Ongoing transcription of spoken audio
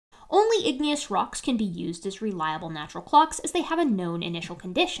Only igneous rocks can be used as reliable natural clocks as they have a known initial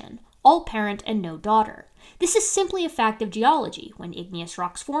condition, all parent and no daughter. This is simply a fact of geology. When igneous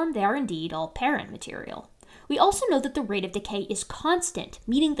rocks form, they are indeed all parent material. We also know that the rate of decay is constant,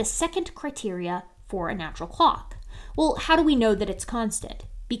 meeting the second criteria for a natural clock. Well, how do we know that it's constant?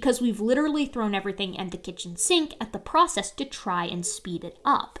 Because we've literally thrown everything at the kitchen sink at the process to try and speed it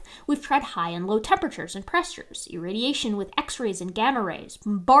up. We've tried high and low temperatures and pressures, irradiation with X-rays and gamma rays,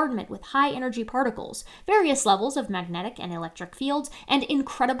 bombardment with high-energy particles, various levels of magnetic and electric fields, and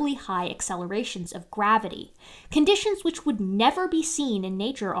incredibly high accelerations of gravity. Conditions which would never be seen in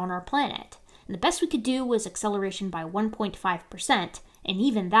nature on our planet. And the best we could do was acceleration by 1.5%, and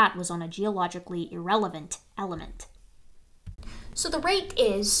even that was on a geologically irrelevant element. So the rate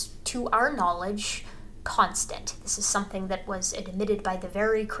is, to our knowledge, constant. This is something that was admitted by the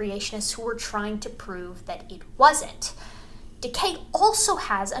very creationists who were trying to prove that it wasn't. Decay also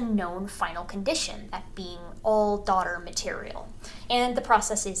has a known final condition, that being all daughter material, and the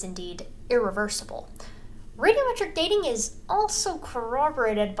process is indeed irreversible. Radiometric dating is also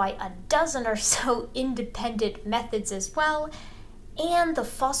corroborated by a dozen or so independent methods as well, and the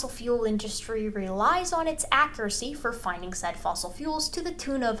fossil fuel industry relies on its accuracy for finding said fossil fuels to the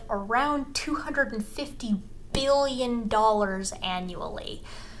tune of around $250 billion annually.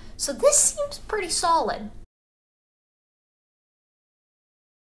 So this seems pretty solid.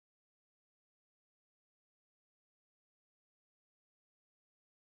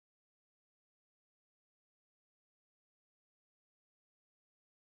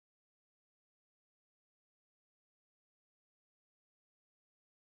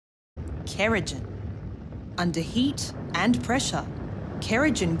 Kerogen. Under heat and pressure,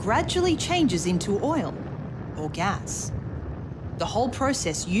 kerogen gradually changes into oil or gas. The whole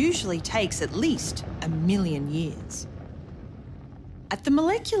process usually takes at least 1 million years. At the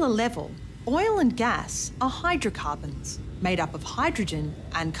molecular level, oil and gas are hydrocarbons made up of hydrogen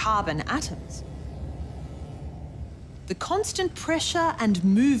and carbon atoms. The constant pressure and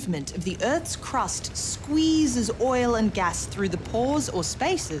movement of the Earth's crust squeezes oil and gas through the pores or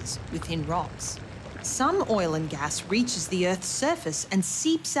spaces within rocks. Some oil and gas reaches the Earth's surface and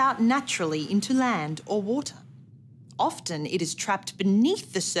seeps out naturally into land or water. Often it is trapped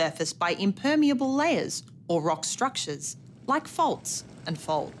beneath the surface by impermeable layers or rock structures, like faults and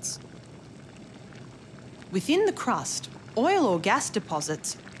folds. Within the crust, oil or gas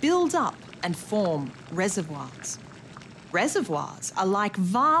deposits build up and form reservoirs. Reservoirs are like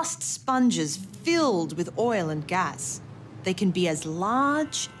vast sponges filled with oil and gas. They can be as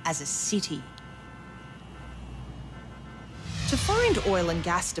large as a city. To find oil and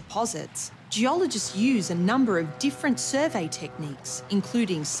gas deposits, geologists use a number of different survey techniques,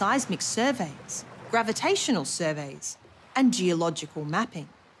 including seismic surveys, gravitational surveys, and geological mapping.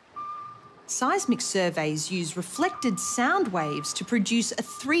 Seismic surveys use reflected sound waves to produce a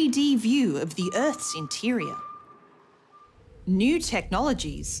 3D view of the Earth's interior. New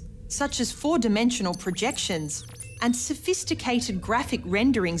technologies, such as four-dimensional projections and sophisticated graphic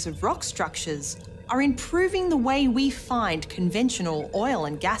renderings of rock structures, are improving the way we find conventional oil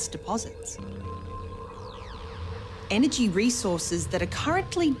and gas deposits. Energy resources that are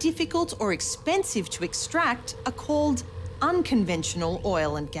currently difficult or expensive to extract are called unconventional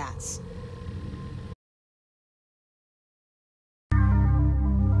oil and gas.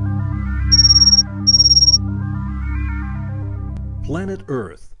 Planet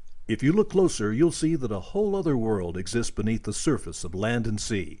Earth. If you look closer, you'll see that a whole other world exists beneath the surface of land and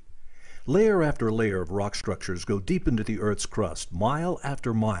sea. Layer after layer of rock structures go deep into the Earth's crust, mile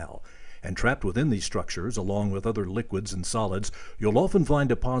after mile, and trapped within these structures, along with other liquids and solids, you'll often find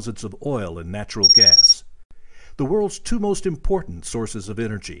deposits of oil and natural gas, the world's two most important sources of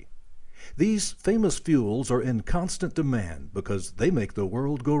energy. These famous fuels are in constant demand because they make the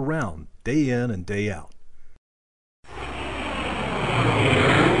world go round, day in and day out.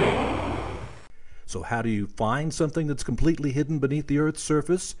 So how do you find something that's completely hidden beneath the Earth's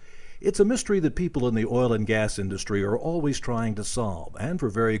surface? It's a mystery that people in the oil and gas industry are always trying to solve, and for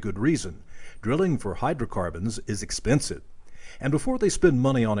very good reason. Drilling for hydrocarbons is expensive. And before they spend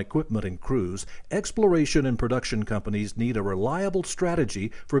money on equipment and crews, exploration and production companies need a reliable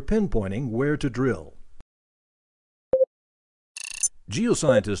strategy for pinpointing where to drill.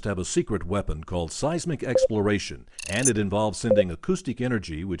 Geoscientists have a secret weapon called seismic exploration, and it involves sending acoustic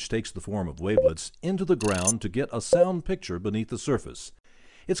energy, which takes the form of wavelets, into the ground to get a sound picture beneath the surface.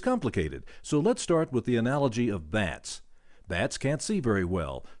 It's complicated, so let's start with the analogy of bats. Bats can't see very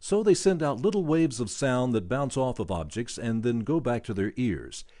well, so they send out little waves of sound that bounce off of objects and then go back to their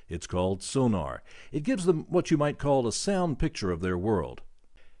ears. It's called sonar. It gives them what you might call a sound picture of their world.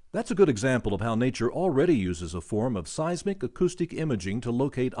 That's a good example of how nature already uses a form of seismic acoustic imaging to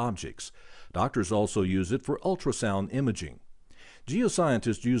locate objects. Doctors also use it for ultrasound imaging.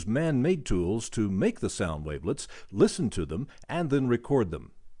 Geoscientists use man-made tools to make the sound wavelets, listen to them, and then record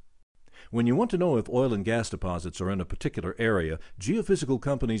them. When you want to know if oil and gas deposits are in a particular area, geophysical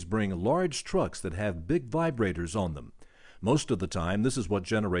companies bring large trucks that have big vibrators on them. Most of the time, this is what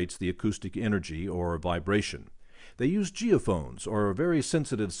generates the acoustic energy or vibration. They use geophones, or very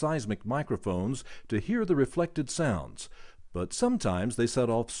sensitive seismic microphones, to hear the reflected sounds, but sometimes they set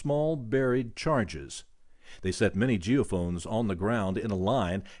off small buried charges. They set many geophones on the ground in a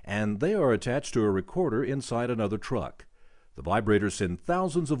line, and they are attached to a recorder inside another truck. The vibrators send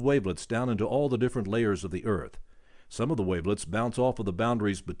thousands of wavelets down into all the different layers of the earth. Some of the wavelets bounce off of the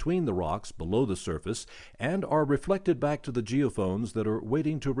boundaries between the rocks below the surface and are reflected back to the geophones that are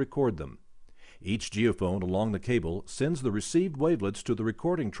waiting to record them. Each geophone along the cable sends the received wavelets to the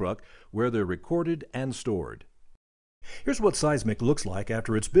recording truck where they're recorded and stored. Here's what seismic looks like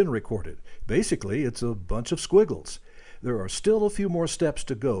after it's been recorded. Basically, it's a bunch of squiggles. There are still a few more steps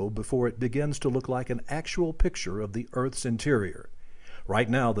to go before it begins to look like an actual picture of the Earth's interior. Right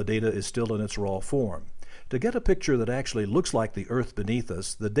now, the data is still in its raw form. To get a picture that actually looks like the Earth beneath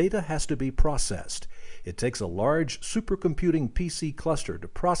us, the data has to be processed. It takes a large supercomputing PC cluster to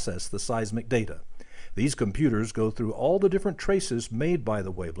process the seismic data. These computers go through all the different traces made by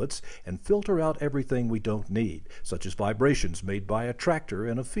the wavelets and filter out everything we don't need, such as vibrations made by a tractor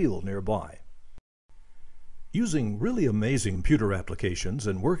in a field nearby. Using really amazing computer applications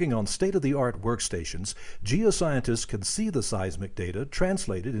and working on state-of-the-art workstations, geoscientists can see the seismic data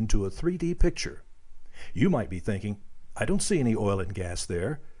translated into a 3D picture. You might be thinking, I don't see any oil and gas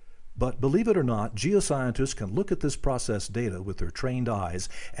there. But believe it or not, geoscientists can look at this processed data with their trained eyes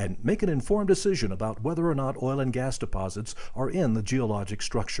and make an informed decision about whether or not oil and gas deposits are in the geologic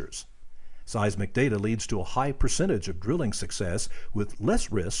structures. Seismic data leads to a high percentage of drilling success with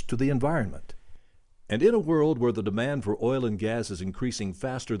less risk to the environment. And in a world where the demand for oil and gas is increasing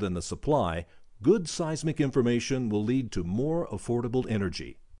faster than the supply, good seismic information will lead to more affordable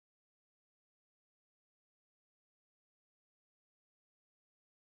energy.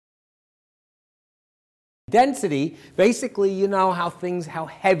 Density, basically, you know how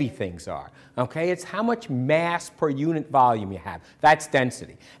heavy things are, okay? It's how much mass per unit volume you have. That's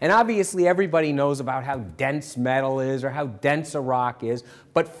density. And obviously, everybody knows about how dense metal is or how dense a rock is,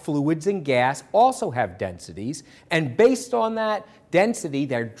 but fluids and gas also have densities. And based on that density,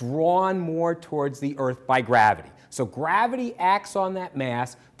 they're drawn more towards the Earth by gravity. So gravity acts on that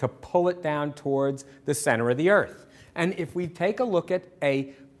mass to pull it down towards the center of the Earth. And if we take a look at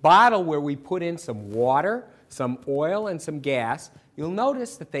a bottle where we put in some water, some oil, and some gas, you'll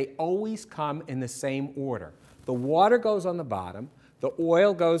notice that they always come in the same order. The water goes on the bottom, the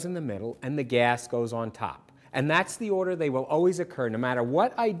oil goes in the middle, and the gas goes on top. And that's the order they will always occur. No matter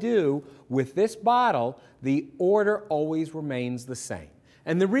what I do with this bottle, the order always remains the same.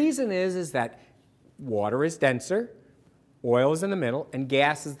 And the reason is that water is denser, oil is in the middle, and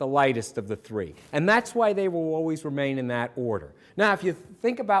gas is the lightest of the three. And that's why they will always remain in that order. Now, if you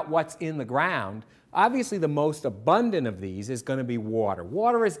think about what's in the ground, obviously the most abundant of these is going to be water.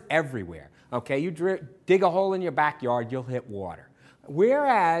 Water is everywhere. Okay, you dig a hole in your backyard, you'll hit water.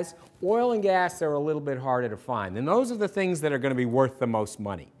 Whereas oil and gas are a little bit harder to find. And those are the things that are going to be worth the most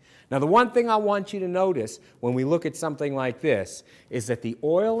money. Now, the one thing I want you to notice when we look at something like this is that the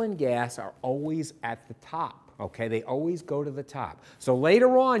oil and gas are always at the top. Okay, they always go to the top. So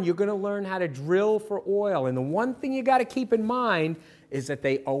later on, you're going to learn how to drill for oil. And the one thing you got to keep in mind is that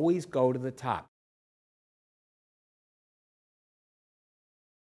they always go to the top.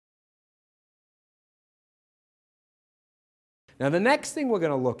 Now, the next thing we're going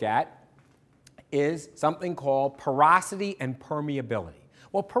to look at is something called porosity and permeability.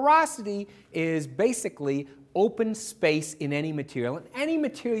 Well, porosity is basically open space in any material. And any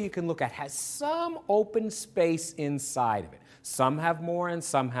material you can look at has some open space inside of it. Some have more and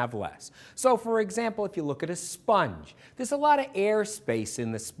some have less. So, for example, if you look at a sponge, there's a lot of air space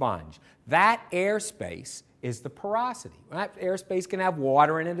in the sponge. That air space is the porosity. That air space can have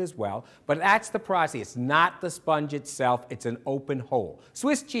water in it as well, but that's the porosity. It's not the sponge itself, it's an open hole.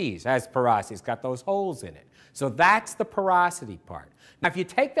 Swiss cheese has porosity, it's got those holes in it. So that's the porosity part. Now, if you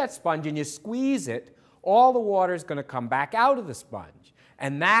take that sponge and you squeeze it, all the water is going to come back out of the sponge.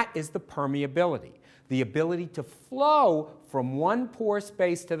 And that is the permeability. The ability to flow from one pore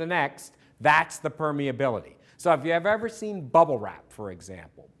space to the next, that's the permeability. So if you have ever seen bubble wrap, for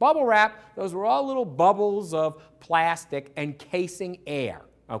example. Bubble wrap, those were all little bubbles of plastic encasing air.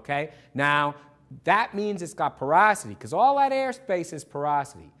 Okay? Now, that means it's got porosity, because all that airspace is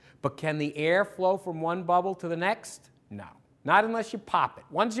porosity. But can the air flow from one bubble to the next? No. Not unless you pop it.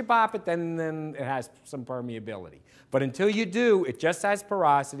 Once you pop it, then it has some permeability. But until you do, it just has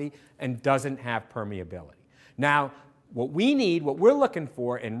porosity and doesn't have permeability. Now, what we're looking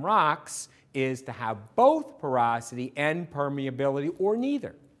for in rocks is to have both porosity and permeability, or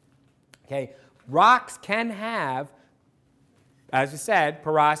neither. Okay? Rocks can have, as I said,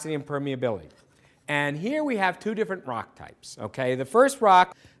 porosity and permeability. And here we have two different rock types. Okay? The first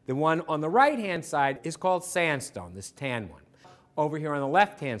rock, the one on the right-hand side, is called sandstone, this tan one. Over here on the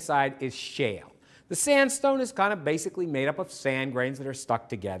left-hand side is shale. The sandstone is kind of basically made up of sand grains that are stuck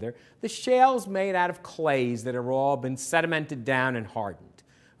together. The shale is made out of clays that have all been sedimented down and hardened.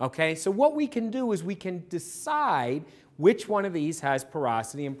 Okay, so what we can do is we can decide which one of these has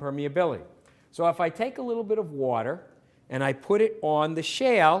porosity and permeability. So if I take a little bit of water and I put it on the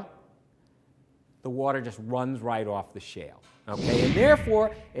shale, the water just runs right off the shale. Okay, and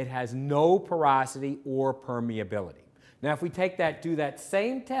therefore it has no porosity or permeability. Now if we take that, do that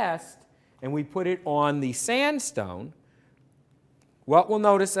same test, and we put it on the sandstone, what we'll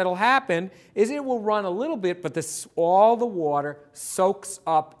notice that'll happen is it will run a little bit, but all the water soaks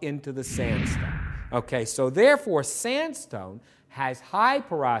up into the sandstone. Okay, so therefore sandstone has high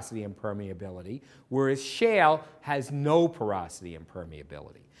porosity and permeability, whereas shale has no porosity and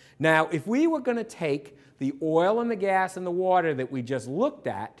permeability. Now, if we were going to take the oil and the gas and the water that we just looked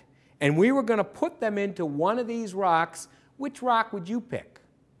at, and we were going to put them into one of these rocks, which rock would you pick?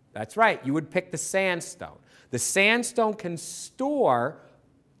 That's right, you would pick the sandstone. The sandstone can store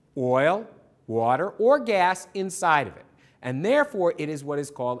oil, water, or gas inside of it. And therefore, it is what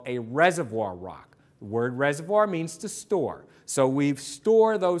is called a reservoir rock. The word reservoir means to store. So we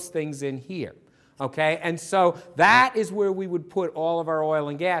store those things in here. Okay? And so that is where we would put all of our oil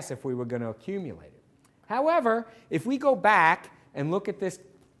and gas if we were going to accumulate it. However, if we go back and look at this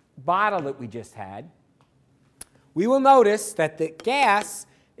bottle that we just had, we will notice that the gas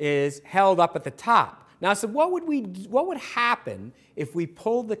is held up at the top. Now, so what would happen if we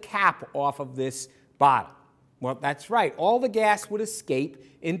pulled the cap off of this bottle? Well, that's right. All the gas would escape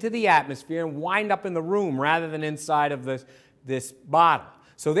into the atmosphere and wind up in the room rather than inside of this bottle.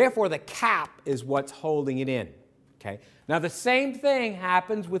 So therefore, the cap is what's holding it in. Okay? Now, the same thing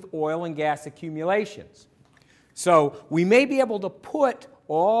happens with oil and gas accumulations. So we may be able to put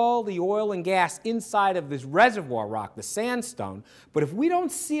all the oil and gas inside of this reservoir rock, the sandstone, but if we don't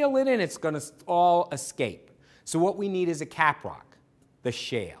seal it in, it's going to all escape. So what we need is a cap rock, the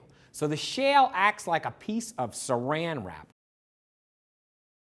shale. So the shale acts like a piece of saran wrap.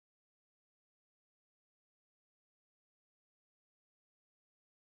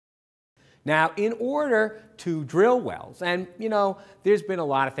 Now, in order to drill wells, and you know, there's been a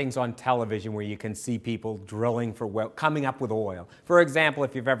lot of things on television where you can see people drilling for well, coming up with oil. For example,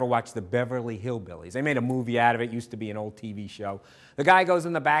 if you've ever watched the Beverly Hillbillies, they made a movie out of it, used to be an old TV show. The guy goes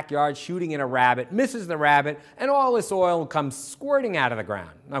in the backyard shooting at a rabbit, misses the rabbit, and all this oil comes squirting out of the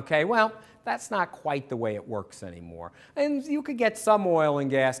ground. Okay, well, that's not quite the way it works anymore. And you could get some oil and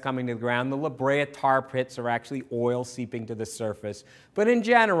gas coming to the ground. The La Brea tar pits are actually oil seeping to the surface. But in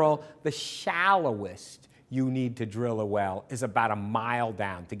general, the shallowest you need to drill a well is about a mile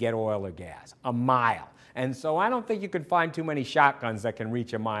down to get oil or gas. A mile. And so I don't think you can find too many shotguns that can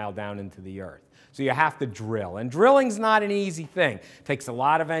reach a mile down into the earth. So you have to drill. And drilling's not an easy thing. It takes a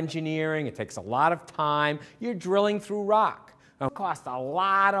lot of engineering. It takes a lot of time. You're drilling through rock. It costs a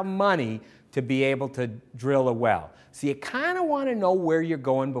lot of money to be able to drill a well. So you kind of want to know where you're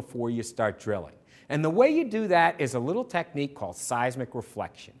going before you start drilling. And the way you do that is a little technique called seismic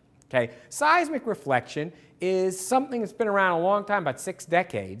reflection. Okay? Seismic reflection is something that's been around a long time, about 6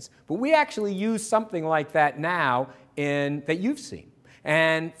 decades, but we actually use something like that now that you've seen.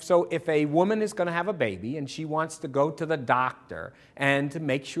 And so if a woman is going to have a baby and she wants to go to the doctor and to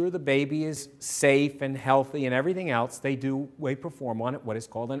make sure the baby is safe and healthy and everything else, they perform on it what is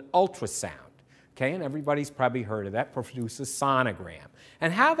called an ultrasound. Okay, and everybody's probably heard of that, produce a sonogram.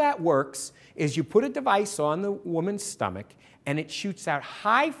 And how that works is you put a device on the woman's stomach and it shoots out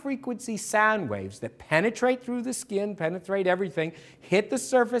high-frequency sound waves that penetrate through the skin, penetrate everything, hit the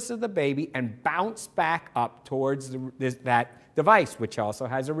surface of the baby, and bounce back up towards that device, which also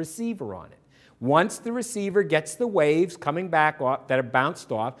has a receiver on it. Once the receiver gets the waves coming back off that are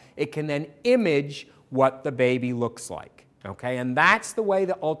bounced off, it can then image what the baby looks like. Okay? And that's the way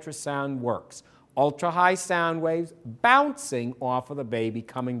the ultrasound works. ultra-high sound waves bouncing off of the baby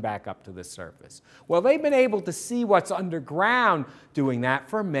coming back up to the surface. Well, they've been able to see what's underground doing that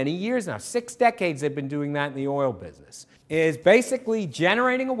for many years now. 6 decades they've been doing that in the oil business. It is basically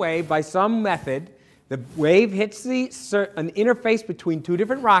generating a wave by some method. The wave hits an interface between 2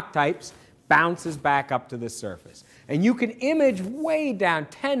 different rock types, bounces back up to the surface. And you can image way down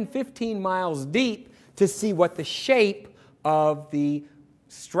 10, 15 miles deep to see what the shape of the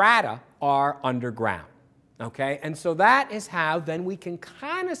strata are underground. Okay? And so that is how then we can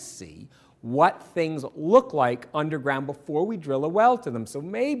kind of see what things look like underground before we drill a well to them. So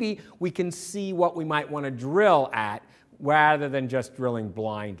maybe we can see what we might want to drill at rather than just drilling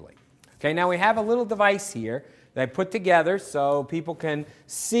blindly. Okay, now we have a little device here that I put together so people can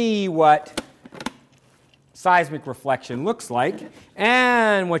see what seismic reflection looks like.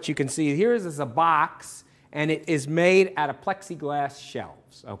 And what you can see here is a box, and it is made out of plexiglass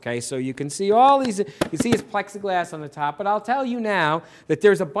shelves. Okay, so you can see all these, you see it's plexiglass on the top, but I'll tell you now that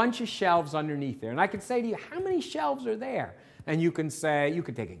there's a bunch of shelves underneath there. And I could say to you, how many shelves are there? And you can say, you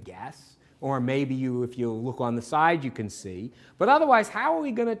could take a guess. Or maybe if you look on the side, you can see. But otherwise, how are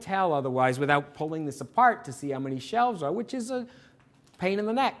we going to tell otherwise without pulling this apart to see how many shelves are, which is a pain in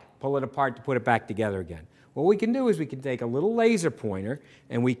the neck. Pull it apart to put it back together again. What we can do is we can take a little laser pointer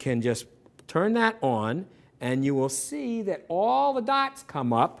and we can just turn that on, and you will see that all the dots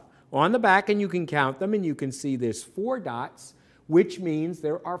come up on the back, and you can count them, and you can see there's 4 dots, which means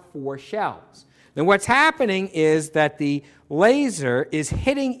there are 4 shelves. Then what's happening is that the laser is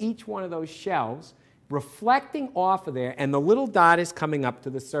hitting each one of those shelves, reflecting off of there, and the little dot is coming up to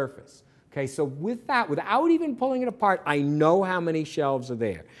the surface. Okay, so with that, without even pulling it apart, I know how many shelves are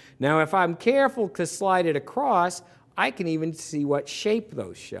there. Now, if I'm careful to slide it across, I can even see what shape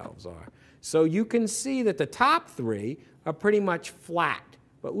those shelves are. So you can see that the top 3 are pretty much flat.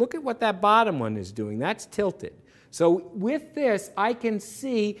 But look at what that bottom one is doing. That's tilted. So with this, I can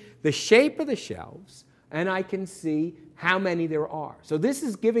see the shape of the shelves, and I can see how many there are. So this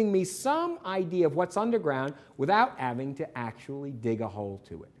is giving me some idea of what's underground without having to actually dig a hole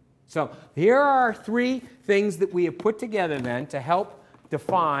to it. So here are 3 things that we have put together then to help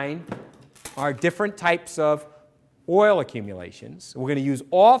define our different types of oil accumulations. We're going to use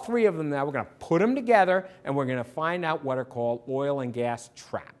all 3 of them now. We're going to put them together, and we're going to find out what are called oil and gas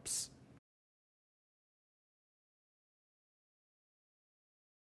traps.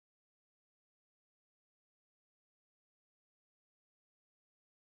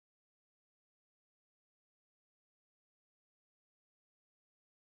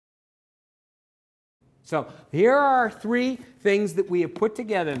 So here are 3 things that we have put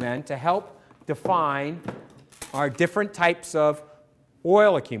together then to help define our different types of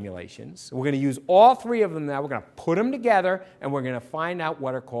oil accumulations. We're going to use all 3 of them now. We're going to put them together, and we're going to find out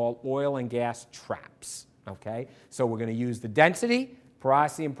what are called oil and gas traps. Okay? So we're going to use the density,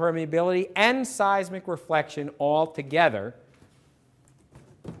 porosity and permeability, and seismic reflection all together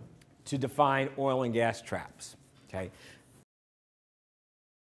to define oil and gas traps. Okay?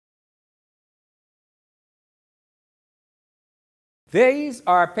 These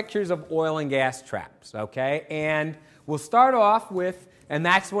are pictures of oil and gas traps, okay? And we'll start off with, and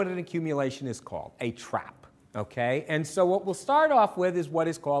that's what an accumulation is called, a trap, okay? And so what we'll start off with is what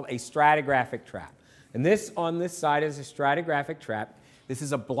is called a stratigraphic trap. And this on this side is a stratigraphic trap. This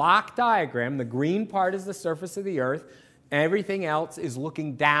is a block diagram. The green part is the surface of the Earth. Everything else is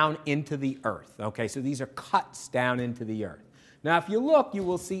looking down into the Earth, okay? So these are cuts down into the Earth. Now, if you look, you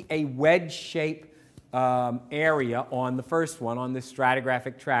will see a wedge-shaped area on the first one, on this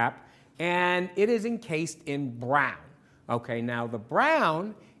stratigraphic trap, and it is encased in brown. Okay, now the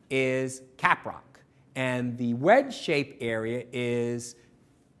brown is caprock, and the wedge-shaped area is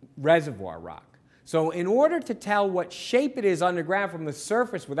reservoir rock. So in order to tell what shape it is underground from the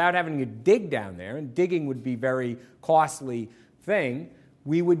surface without having to dig down there, and digging would be a very costly thing,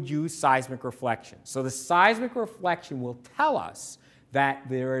 we would use seismic reflection. So the seismic reflection will tell us that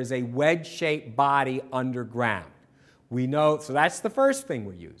there is a wedge-shaped body underground. We know, so that's the first thing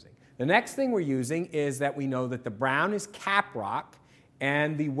we're using. The next thing we're using is that we know that the brown is caprock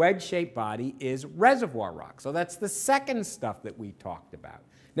and the wedge-shaped body is reservoir rock. So that's the second stuff that we talked about.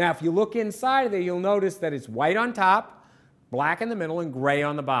 Now, if you look inside of there, you'll notice that it's white on top, black in the middle, and gray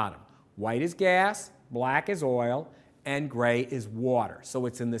on the bottom. White is gas, black is oil, and gray is water. So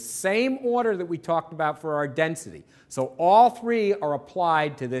it's in the same order that we talked about for our density. So all 3 are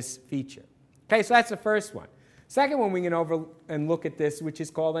applied to this feature. Okay, so that's the first one. Second one, we can over and look at this, which is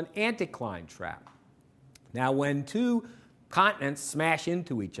called an anticline trap. Now, when 2 continents smash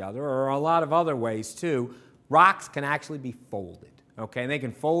into each other, or a lot of other ways too, rocks can actually be folded. Okay, and they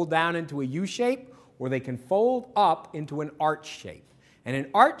can fold down into a U shape, or they can fold up into an arch shape. And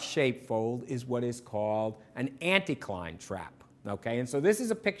an arch shape fold is what is called an anticline trap. Okay, and so this is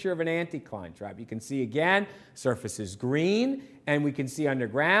a picture of an anticline trap. You can see again, surface is green, and we can see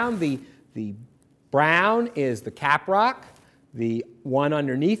underground the brown is the cap rock. The one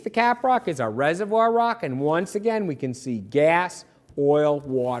underneath the cap rock is our reservoir rock, and once again we can see gas, oil,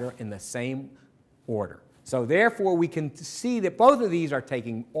 water in the same order. So therefore we can see that both of these are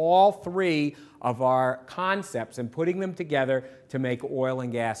taking all three of our concepts and putting them together to make oil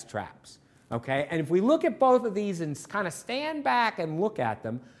and gas traps. Okay? And if we look at both of these and kind of stand back and look at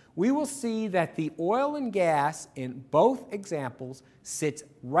them, we will see that the oil and gas in both examples sits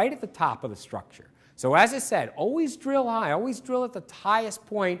right at the top of the structure. So as I said, always drill high, always drill at the highest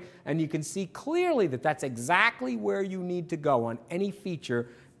point, and you can see clearly that that's exactly where you need to go on any feature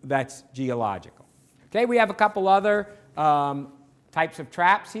that's geological. Okay, we have a couple other types of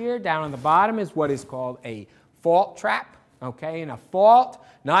traps here. Down on the bottom is what is called a fault trap. Okay, and a fault,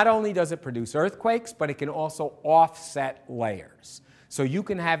 not only does it produce earthquakes, but it can also offset layers. So you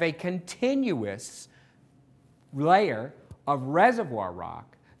can have a continuous layer of reservoir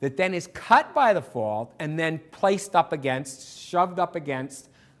rock that then is cut by the fault and then placed up against, shoved up against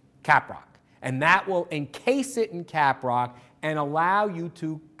cap rock. And that will encase it in cap rock and allow you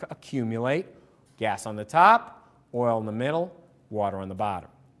to accumulate gas on the top, oil in the middle, water on the bottom.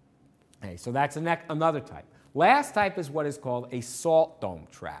 Okay, so that's another type. Last type is what is called a salt dome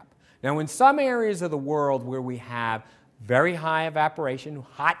trap. Now, in some areas of the world where we have very high evaporation,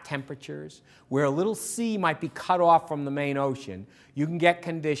 hot temperatures, where a little sea might be cut off from the main ocean, you can get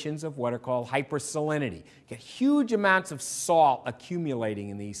conditions of what are called hypersalinity. Get huge amounts of salt accumulating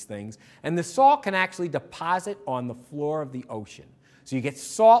in these things, and the salt can actually deposit on the floor of the ocean. So you get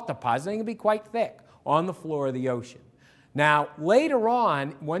salt depositing, it can be quite thick, on the floor of the ocean. Now, later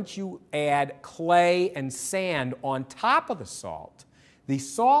on, once you add clay and sand on top of the salt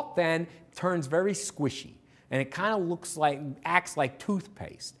then turns very squishy. And it kind of acts like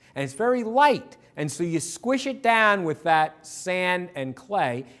toothpaste. And it's very light. And so you squish it down with that sand and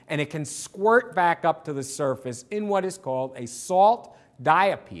clay, and it can squirt back up to the surface in what is called a salt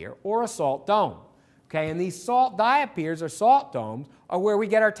diapier or a salt dome. Okay, and these salt diapiers or salt domes are where we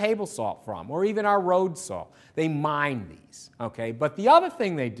get our table salt from, or even our road salt. They mine these. Okay, but the other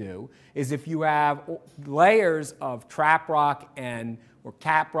thing they do is if you have layers of trap rock or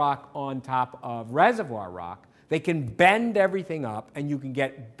cap rock on top of reservoir rock, they can bend everything up and you can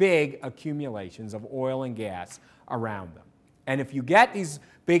get big accumulations of oil and gas around them. And if you get these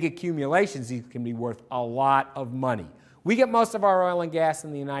big accumulations, these can be worth a lot of money. We get most of our oil and gas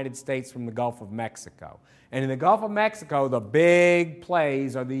in the United States from the Gulf of Mexico. And in the Gulf of Mexico, the big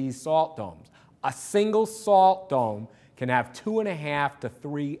plays are these salt domes. A single salt dome can have 2.5 to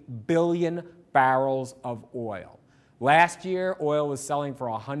 3 billion barrels of oil. Last year, oil was selling for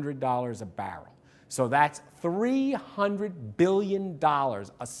 $100 a barrel. So that's $300 billion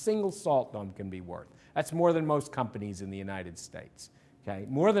a single salt dome can be worth. That's more than most companies in the United States. Okay?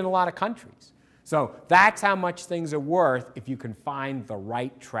 More than a lot of countries. So that's how much things are worth if you can find the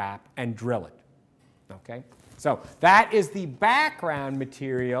right trap and drill it. Okay? So that is the background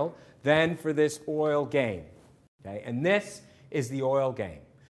material then for this oil game. Okay? And this is the oil game.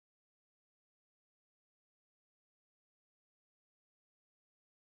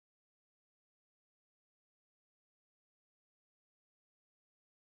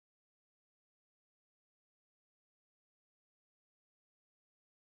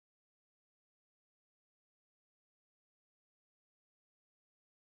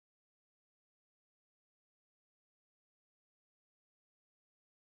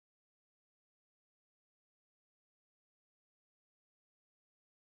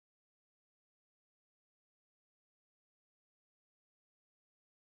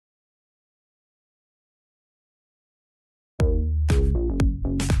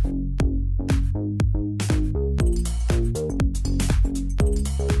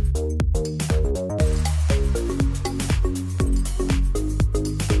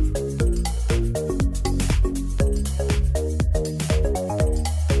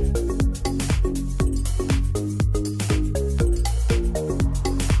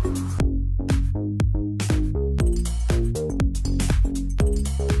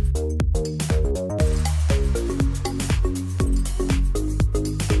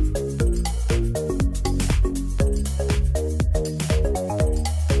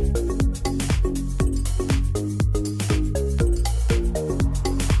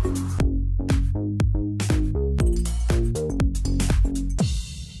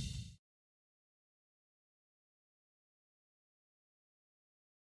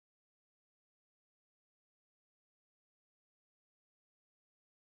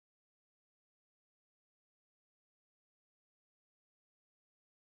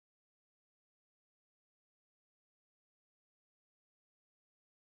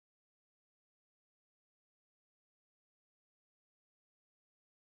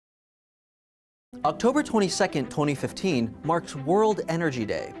 October 22nd, 2015 marks World Energy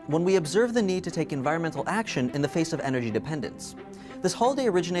Day, when we observe the need to take environmental action in the face of energy dependence. This holiday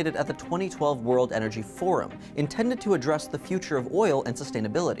originated at the 2012 World Energy Forum, intended to address the future of oil and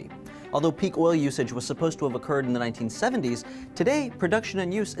sustainability. Although peak oil usage was supposed to have occurred in the 1970s, today production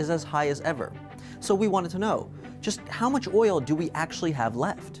and use is as high as ever. So we wanted to know, just how much oil do we actually have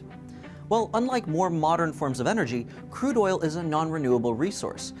left? Well, unlike more modern forms of energy, crude oil is a non-renewable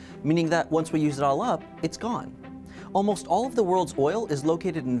resource, meaning that once we use it all up, it's gone. Almost all of the world's oil is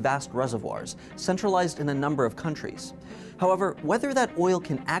located in vast reservoirs, centralized in a number of countries. However, whether that oil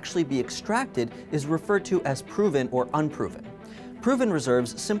can actually be extracted is referred to as proven or unproven. Proven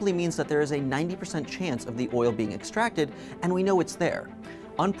reserves simply means that there is a 90% chance of the oil being extracted, and we know it's there.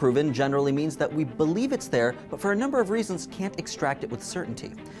 Unproven generally means that we believe it's there, but for a number of reasons can't extract it with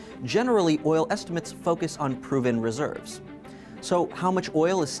certainty. Generally, oil estimates focus on proven reserves. So how much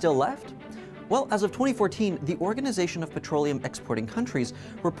oil is still left? Well, as of 2014, the Organization of Petroleum Exporting Countries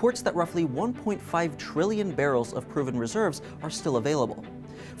reports that roughly 1.5 trillion barrels of proven reserves are still available.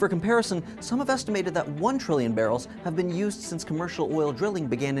 For comparison, some have estimated that 1 trillion barrels have been used since commercial oil drilling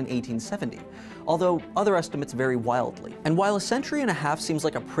began in 1870, although other estimates vary wildly. And while a century and a half seems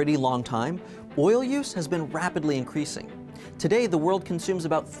like a pretty long time, oil use has been rapidly increasing. Today, the world consumes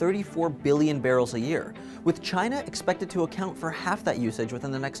about 34 billion barrels a year, with China expected to account for half that usage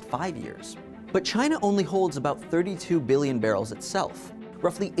within the next 5 years. But China only holds about 32 billion barrels itself.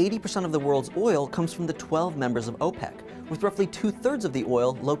 Roughly 80% of the world's oil comes from the 12 members of OPEC, with roughly 2/3 of the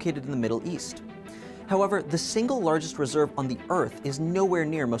oil located in the Middle East. However, the single largest reserve on the Earth is nowhere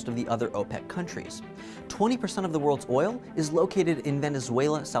near most of the other OPEC countries. 20% of the world's oil is located in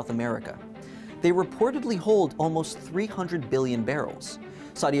Venezuela, South America. They reportedly hold almost 300 billion barrels.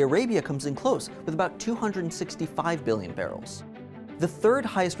 Saudi Arabia comes in close with about 265 billion barrels. The third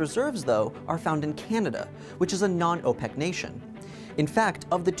highest reserves, though, are found in Canada, which is a non-OPEC nation. In fact,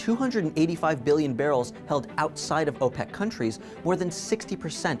 of the 285 billion barrels held outside of OPEC countries, more than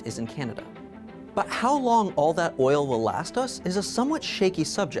 60% is in Canada. But how long all that oil will last us is a somewhat shaky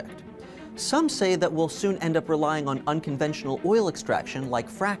subject. Some say that we'll soon end up relying on unconventional oil extraction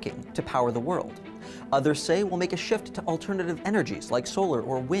like fracking to power the world. Others say we'll make a shift to alternative energies like solar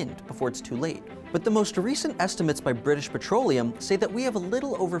or wind before it's too late. But the most recent estimates by British Petroleum say that we have a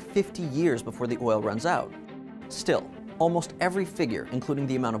little over 50 years before the oil runs out. Still, almost every figure, including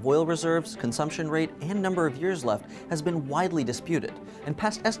the amount of oil reserves, consumption rate, and number of years left, has been widely disputed, and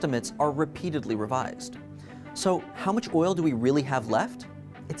past estimates are repeatedly revised. So how much oil do we really have left?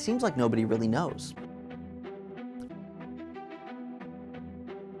 It seems like nobody really knows.